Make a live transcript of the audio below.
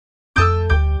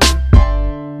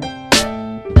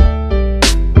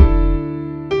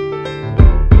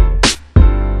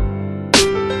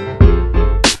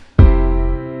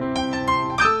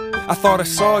I thought I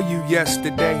saw you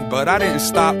yesterday, but I didn't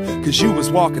stop, cause you was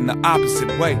walking the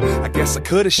opposite way. I guess I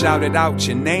could've shouted out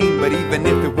your name, but even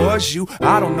if it was you,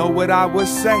 I don't know what I would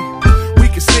say. We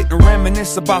could sit and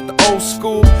reminisce about the old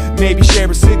school, maybe share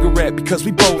a cigarette because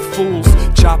we both fools.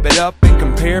 Chop it up and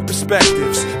compare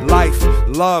perspectives, life,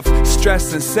 love,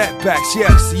 stress and setbacks.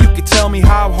 Yeah, so you could tell me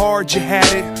how hard you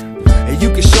had it, and you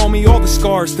can show me all the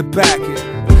scars to back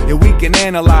it. And we can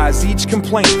analyze each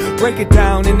complaint, break it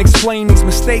down and explain these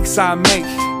mistakes I make.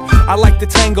 I like to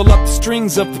tangle up the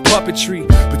strings of the puppetry,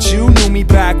 but you knew me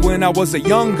back when I was a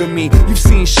younger me. You've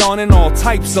seen Sean in all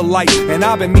types of light, and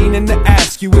I've been meaning to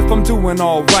ask you if I'm doing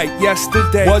alright.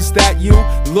 Yesterday, was that you?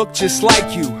 Looked just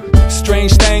like you.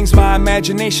 Strange things my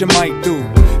imagination might do.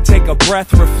 Take a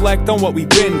breath, reflect on what we've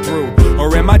been through.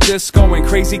 Or am I just going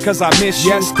crazy cause I miss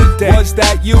you? Yesterday, was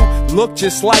that you? Looked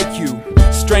just like you.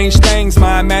 Strange things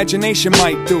my imagination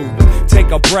might do.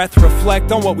 Take a breath,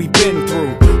 reflect on what we've been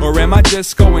through. Or am I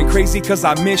just going crazy cause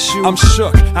I miss you? I'm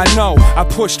shook, I know, I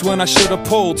pushed when I should've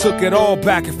pulled. Took it all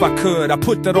back if I could, I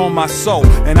put that on my soul.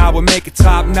 And I would make a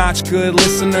top-notch good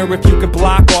listener if you could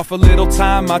block off a little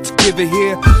time out to give it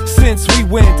here. Since we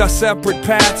went our separate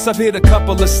paths, I've hit a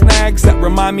couple of snags that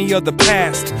remind me of the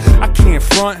past. I can't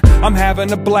front, I'm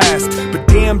having a blast, but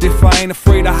damned if I ain't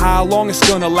afraid of how long it's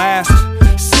gonna last.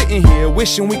 Sitting here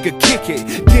wishing we could kick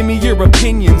it. Give me your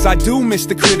opinions, I do miss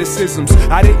the criticisms.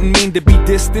 I didn't mean to be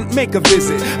distant, make a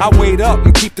visit. I wait up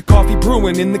and keep the coffee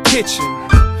brewing in the kitchen.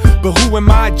 But who am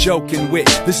I joking with?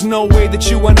 There's no way that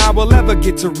you and I will ever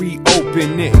get to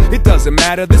reopen it. It doesn't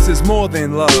matter, this is more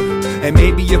than love. And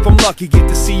maybe if I'm lucky, get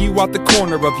to see you out the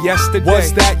corner of yesterday.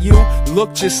 Was that you?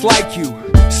 Looked just like you.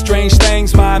 Strange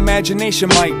things my imagination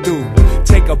might do.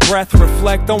 Take a breath,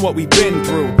 reflect on what we've been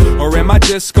through. Or am I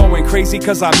just going crazy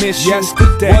cause I miss you?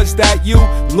 Yesterday, was that you?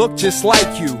 Looked just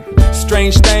like you.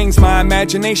 Strange things my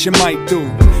imagination might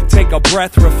do. Take a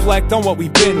breath, reflect on what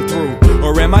we've been through.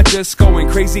 Or am I just going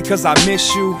crazy cause I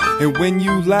miss you? And when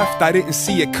you left, I didn't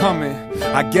see it coming.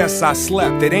 I guess I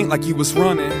slept, it ain't like you was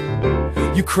running.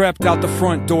 You crept out the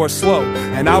front door slow,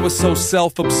 and I was so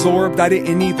self-absorbed I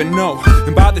didn't even know.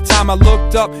 And by the time I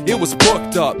looked up, it was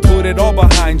booked up. Put it all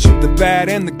behind you, the bad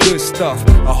and the good stuff.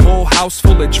 A whole house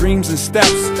full of dreams and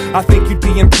steps. I think you'd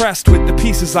be impressed with the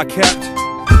pieces I kept.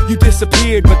 You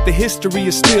disappeared, but the history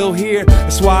is still here.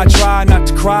 That's why I try not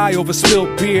to cry over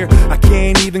spilled beer. I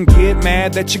can't even get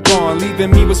mad that you're gone.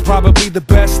 Leaving me was probably the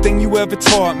best thing you ever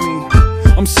taught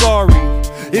me. I'm sorry,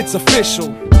 it's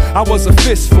official. I was a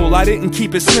fistful, I didn't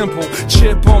keep it simple.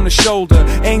 Chip on the shoulder,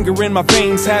 anger in my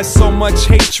veins, has so much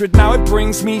hatred, now it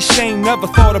brings me shame. Never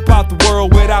thought about the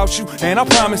world without you, and I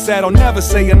promise that I'll never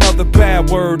say another bad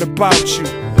word about you.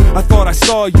 I thought I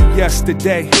saw you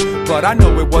yesterday, but I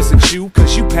know it wasn't you,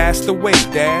 cause you passed away,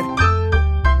 Dad.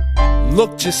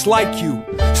 Look just like you.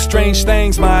 Strange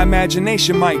things my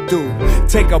imagination might do.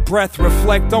 Take a breath,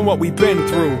 reflect on what we've been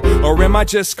through. Or am I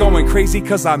just going crazy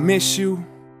cause I miss you?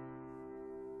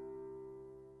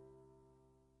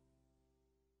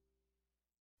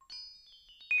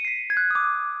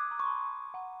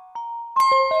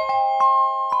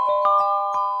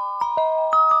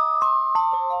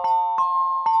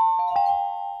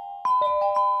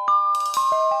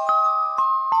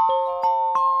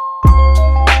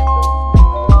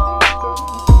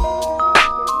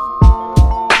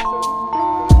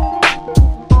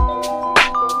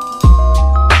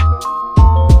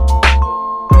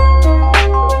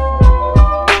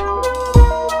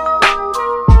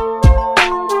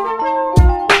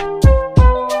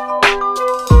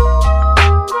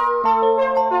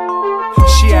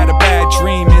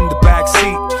 Dream